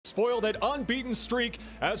spoil that unbeaten streak,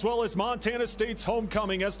 as well as Montana State's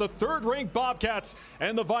homecoming as the third-ranked Bobcats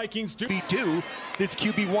and the Vikings do. QB2, it's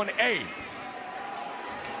QB1A.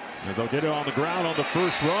 As they'll get it on the ground on the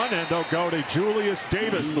first run, and they'll go to Julius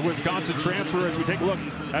Davis, the Wisconsin transfer, as we take a look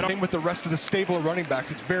at With the rest of the stable of running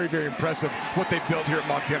backs, it's very, very impressive what they built here at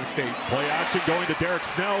Montana State. Play action going to Derek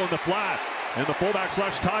Snell in the flat, and the fullback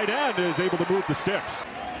slash tight end is able to move the sticks.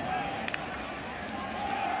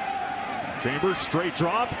 Chambers, straight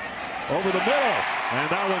drop over the middle, and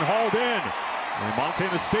that one hauled in. And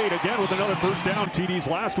Montana State again with another first down. TDs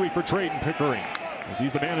last week for Trayton Pickering, as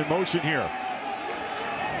he's the man in motion here.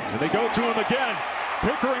 And they go to him again.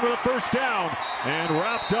 Pickering with a first down, and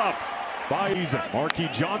wrapped up by Marquis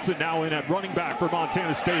Johnson now in at running back for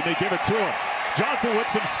Montana State. They give it to him. Johnson with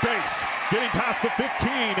some space, getting past the 15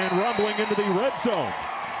 and rumbling into the red zone.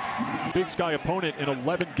 Big Sky opponent in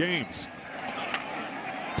 11 games.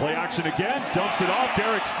 Play action again, dumps it off.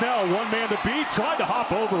 Derek Snell, one man to beat, tried to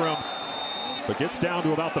hop over him, but gets down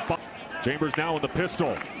to about the 5. Chambers now in the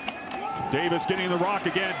pistol. Davis getting the rock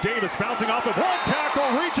again. Davis bouncing off of one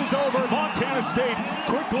tackle, reaches over. Montana State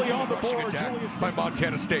quickly on the board. By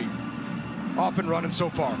Montana State. Off and running so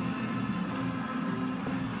far.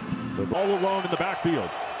 So all alone in the backfield.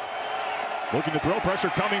 Looking to throw, pressure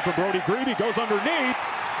coming from Brody Greedy, goes underneath.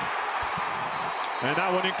 And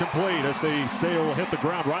that one incomplete as they say it will hit the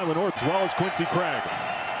ground. Rylan Orr as well as Quincy Craig.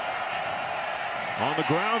 On the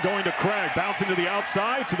ground, going to Craig, bouncing to the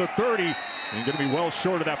outside to the 30, and going to be well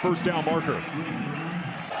short of that first down marker.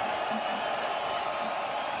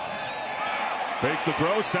 Fakes the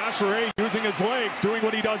throw, Sacheret using his legs, doing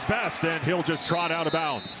what he does best, and he'll just trot out of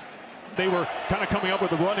bounds. They were kind of coming up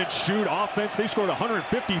with a run and shoot offense. They scored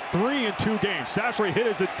 153 in 2 games. Sacheret hit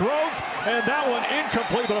as it throws, and that one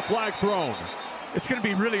incomplete with a flag thrown. It's going to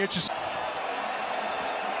be really interesting.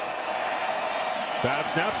 Bad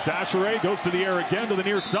snap, Sacheret goes to the air again to the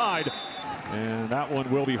near side. And that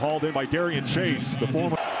one will be hauled in by Darian Chase, the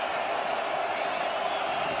former.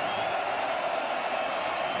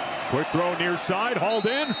 Quick throw near side, hauled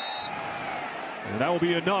in. And that will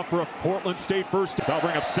be enough for a Portland State first. That'll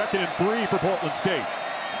bring up 2nd and 3 for Portland State.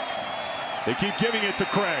 They keep giving it to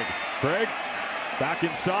Craig. Craig back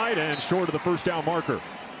inside and short of the first down marker.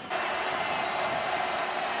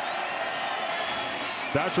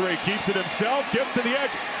 Sacheret keeps it himself, gets to the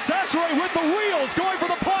edge. Sacheret with the wheels, going for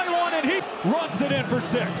the pylon, and he runs it in for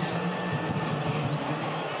 6.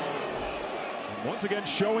 And once again,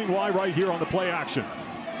 showing why right here on the play action.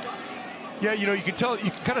 Yeah, you know, you can tell,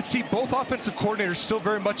 you can kind of see both offensive coordinators still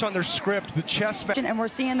very much on their script. The chess. And we're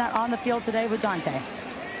seeing that on the field today with Dante.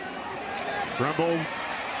 Tremble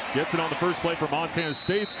gets it on the first play for Montana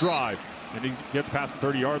State's drive. And he gets past the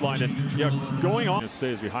 30-yard line, and yeah, going on.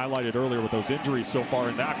 Stay as we highlighted earlier with those injuries so far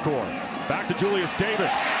in that core. Back to Julius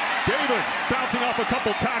Davis. Davis bouncing off a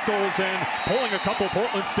couple tackles and pulling a couple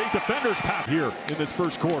Portland State defenders past here in this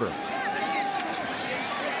first quarter.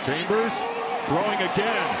 Chambers throwing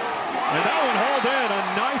again, and that one hauled in.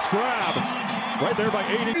 A nice grab right there by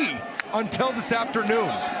 80 until this afternoon.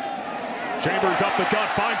 Chambers up the gut,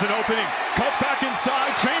 finds an opening, cuts back inside.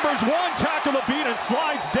 Chambers one tackle to beat and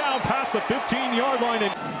slides down past the 15-yard line.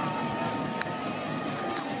 And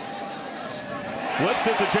flips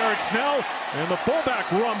it to Derek Snell, and the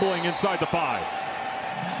fullback rumbling inside the 5.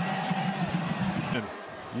 And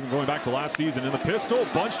even going back to last season in the pistol,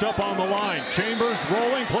 bunched up on the line. Chambers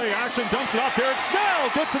rolling, play action, dumps it off. Derek Snell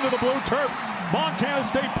gets into the blue turf. Montana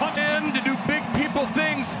State punt in to do big people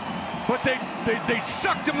things, but they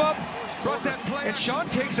sucked him up. Brought that play. And Sean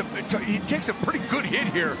takes a pretty good hit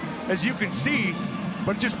here, as you can see,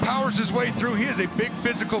 but just powers his way through. He is a big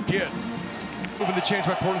physical kid. Moving the chains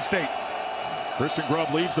by Portland State. Christian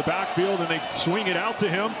Grubb leaves the backfield, and they swing it out to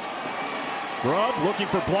him. Grubb looking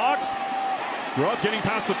for blocks. Grubb getting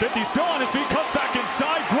past the 50, still on his feet, cuts back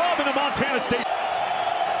inside. Grubb into Montana State.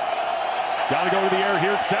 Got to go to the air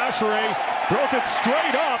here. Sacheret throws it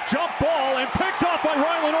straight up, jump ball, and picked up by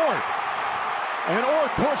Rylan Orr. And Orr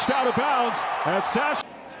pushed out of bounds as Sash.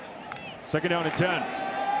 2nd down and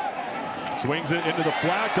 10. Swings it into the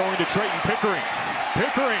flat, going to Trayton Pickering.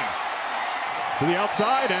 Pickering to the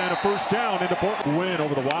outside, and a first down into Portland. Win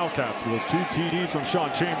over the Wildcats with those 2 TDs from Sean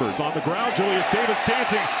Chambers. On the ground, Julius Davis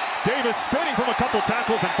dancing. Davis spinning from a couple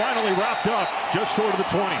tackles and finally wrapped up just short of the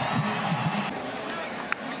 20.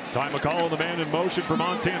 Ty McCullough, the man in motion for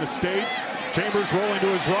Montana State. Chambers rolling to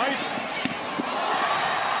his right.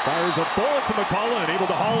 Fires a bullet to McCullough and able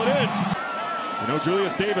to haul it in. You know,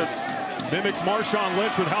 Julius Davis mimics Marshawn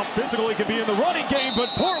Lynch with how physical he can be in the running game, but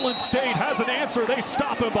Portland State has an answer. They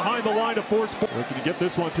stop him behind the line of force. Looking to get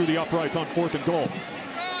this one through the uprights on 4th and goal.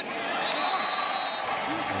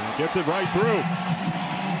 And gets it right through.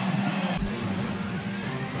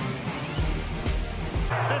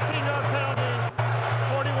 15-yard penalty.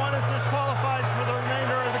 41 is disqualified for the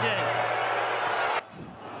remainder of the game.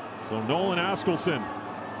 So Nolan Askelson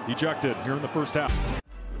ejected here in the first half.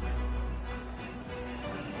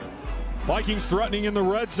 Vikings threatening in the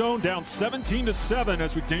red zone, down 17-7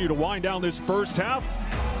 as we continue to wind down this first half.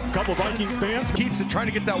 A couple of Viking fans Keeps it, trying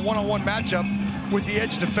to get that one-on-one matchup with the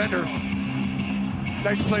edge defender.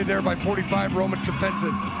 Nice play there by 45 Roman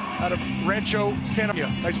Kafentzis out of Rancho Santa Maria.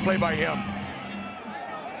 Nice play by him.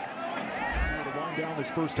 to wind down this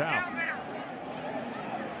first half.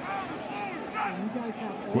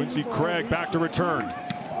 Quincy Craig back to return.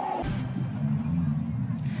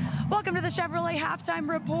 Welcome to the Chevrolet Halftime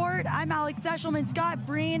Report. I'm Alex Eshelman. Scott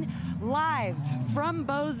Breen live from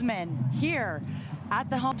Bozeman here at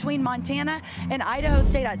the home between Montana and Idaho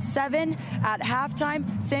State at 7 at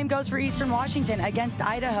halftime. Same goes for Eastern Washington against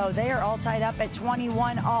Idaho. They are all tied up at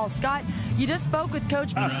 21 all. Scott, you just spoke with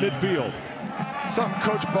Coach. Past midfield. Something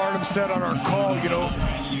Coach Barnum said on our call, you know,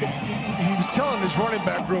 he was telling his running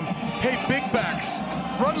back room, hey, big backs,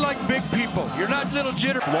 run like big people. You're not little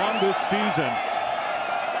jitter. Longest season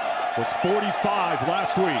was 45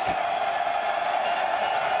 last week.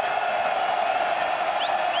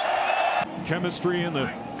 Chemistry and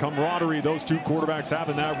the camaraderie those two quarterbacks have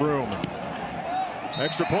in that room.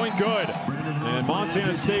 Extra point good. And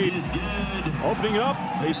Montana State opening up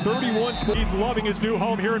a 31. He's loving his new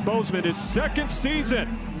home here in Bozeman. His second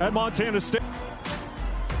season at Montana State.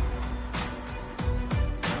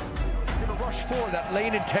 Gonna rush for that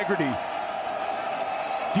lane integrity.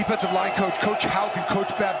 Defensive line coach, Coach Houck and Coach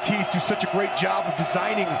Baptiste do such a great job of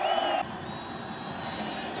designing.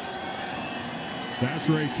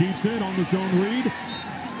 Sachere keeps it on the zone read.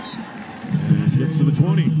 And gets to the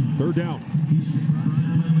 20. Third down.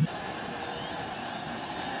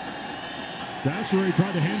 Sachere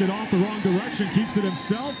tried to hand it off the wrong direction. Keeps it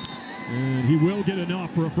himself. And he will get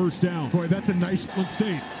enough for a first down. Boy, that's a nice one.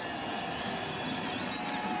 State.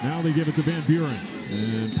 Now they give it to Van Buren.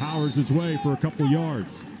 And powers his way for a couple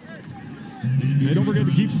yards. And don't forget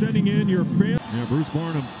to keep sending in your fan. Yeah, Bruce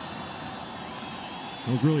Barnum.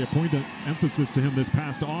 That was really a point of emphasis to him this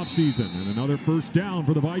past offseason. And another first down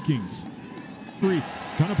for the Vikings.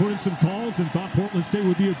 Kind of put in some calls and thought Portland State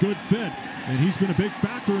would be a good fit. And he's been a big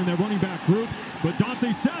factor in their running back group. But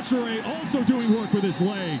Dante Sachere also doing work with his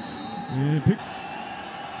legs. And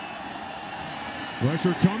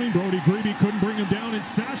pressure coming. Brody Grebe couldn't bring him down. And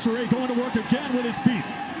Sachere going to work again with his feet.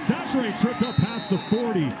 Sachere tripped up past the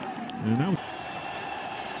 40. And that was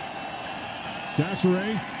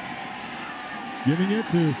Sachere giving it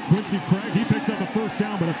to Quincy Craig. He picks up a first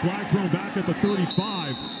down, but a flag thrown back at the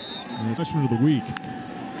 35. And freshman of the week.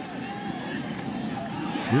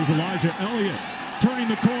 Here's Elijah Elliott turning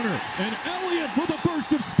the corner. And Elliott with a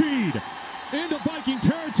burst of speed into Viking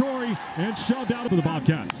territory and shoved out for the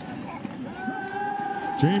Bobcats.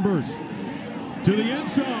 Chambers to the end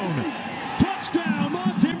zone.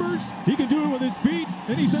 Touchdown, Chambers. He can do it with his feet,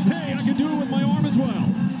 and he says, hey, I can do it with my arm as well.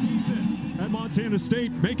 At Montana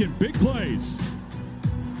State, making big plays.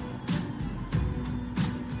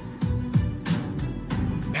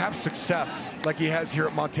 Have success like he has here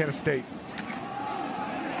at Montana State.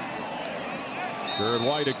 Jared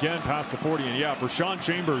White again past the 40, and yeah, for Sean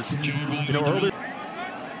Chambers, you know, earlier.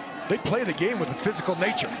 They play the game with a physical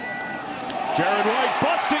nature. Jared White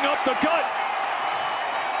busting up the gut.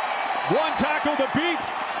 One tackle to beat,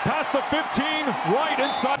 past the 15, right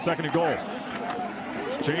inside. Second and goal.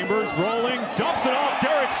 Chambers rolling, dumps it off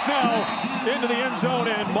Derek Snell into the end zone,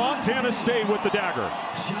 and Montana State with the dagger.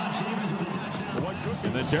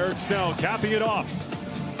 And then Derek Snell capping it off.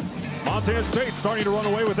 Montana State starting to run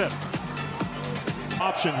away with it.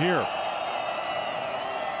 Option here.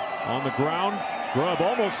 On the ground, Grubb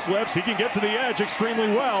almost slips. He can get to the edge extremely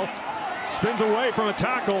well. Spins away from a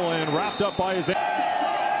tackle and wrapped up by his end.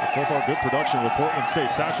 But so far, good production with Portland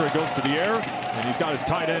State. Sachere goes to the air, and he's got his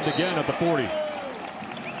tight end again at the 40.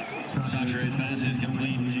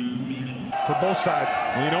 For both sides.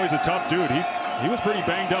 Well, you know, he's a tough dude. He was pretty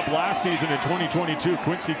banged up last season in 2022.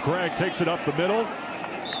 Quincy Craig takes it up the middle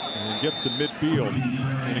and gets to midfield.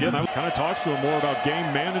 And again, that kind of talks to him more about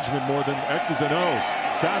game management more than X's and O's.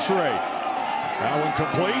 Sachere, that one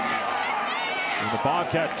complete. In the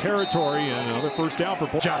Bobcat territory, and another first down for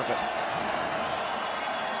Paul. Out of it.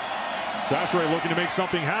 Sachere looking to make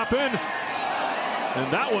something happen.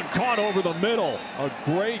 And that one caught over the middle. A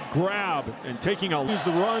great grab and taking a leads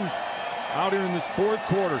the run out here in this fourth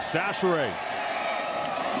quarter. Sachere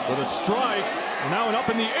with a strike, and that one up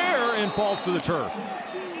in the air and falls to the turf.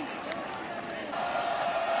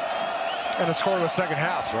 and a scoreless second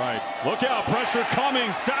half. Right. Look out, pressure coming.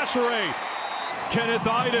 Sachere. Kenneth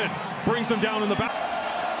Iden brings him down in the back.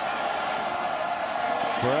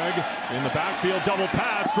 Craig in the backfield, double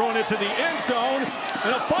pass, throwing it to the end zone,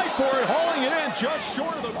 and a fight for it, hauling it in just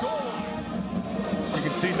short of the goal. You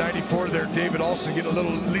can see 94 there, David Alston getting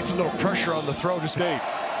at least a little pressure on the throw. Just as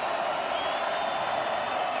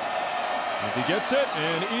he gets it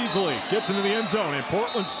and easily gets into the end zone. And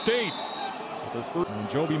Portland State, and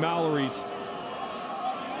Joby Mallory's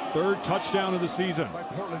third touchdown of the season. By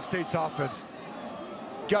Portland State's offense,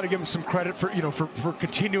 got to give them some credit for for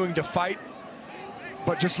continuing to fight.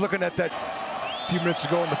 But just looking at that few minutes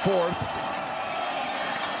ago in the fourth,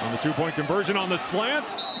 on the two-point conversion on the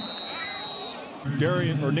slant,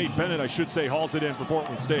 Nate Bennett, I should say, hauls it in for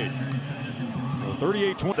Portland State. So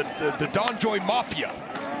 38-20. The Don Joy Mafia.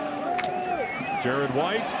 Jared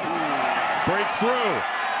White breaks through,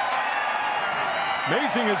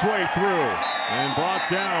 mazing his way through, and brought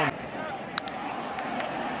down.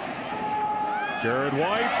 Jared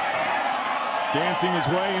White dancing his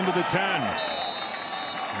way into the 10.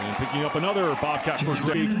 And picking up another Bobcat first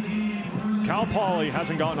week. Cal Poly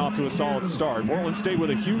hasn't gotten off to a solid start. Portland State with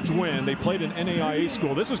a huge win. They played an NAIA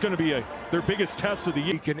school. This was going to be their biggest test of the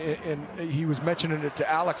year. And he was mentioning it to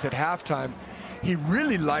Alex at halftime. He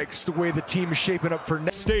really likes the way the team is shaping up for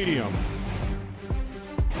next stadium.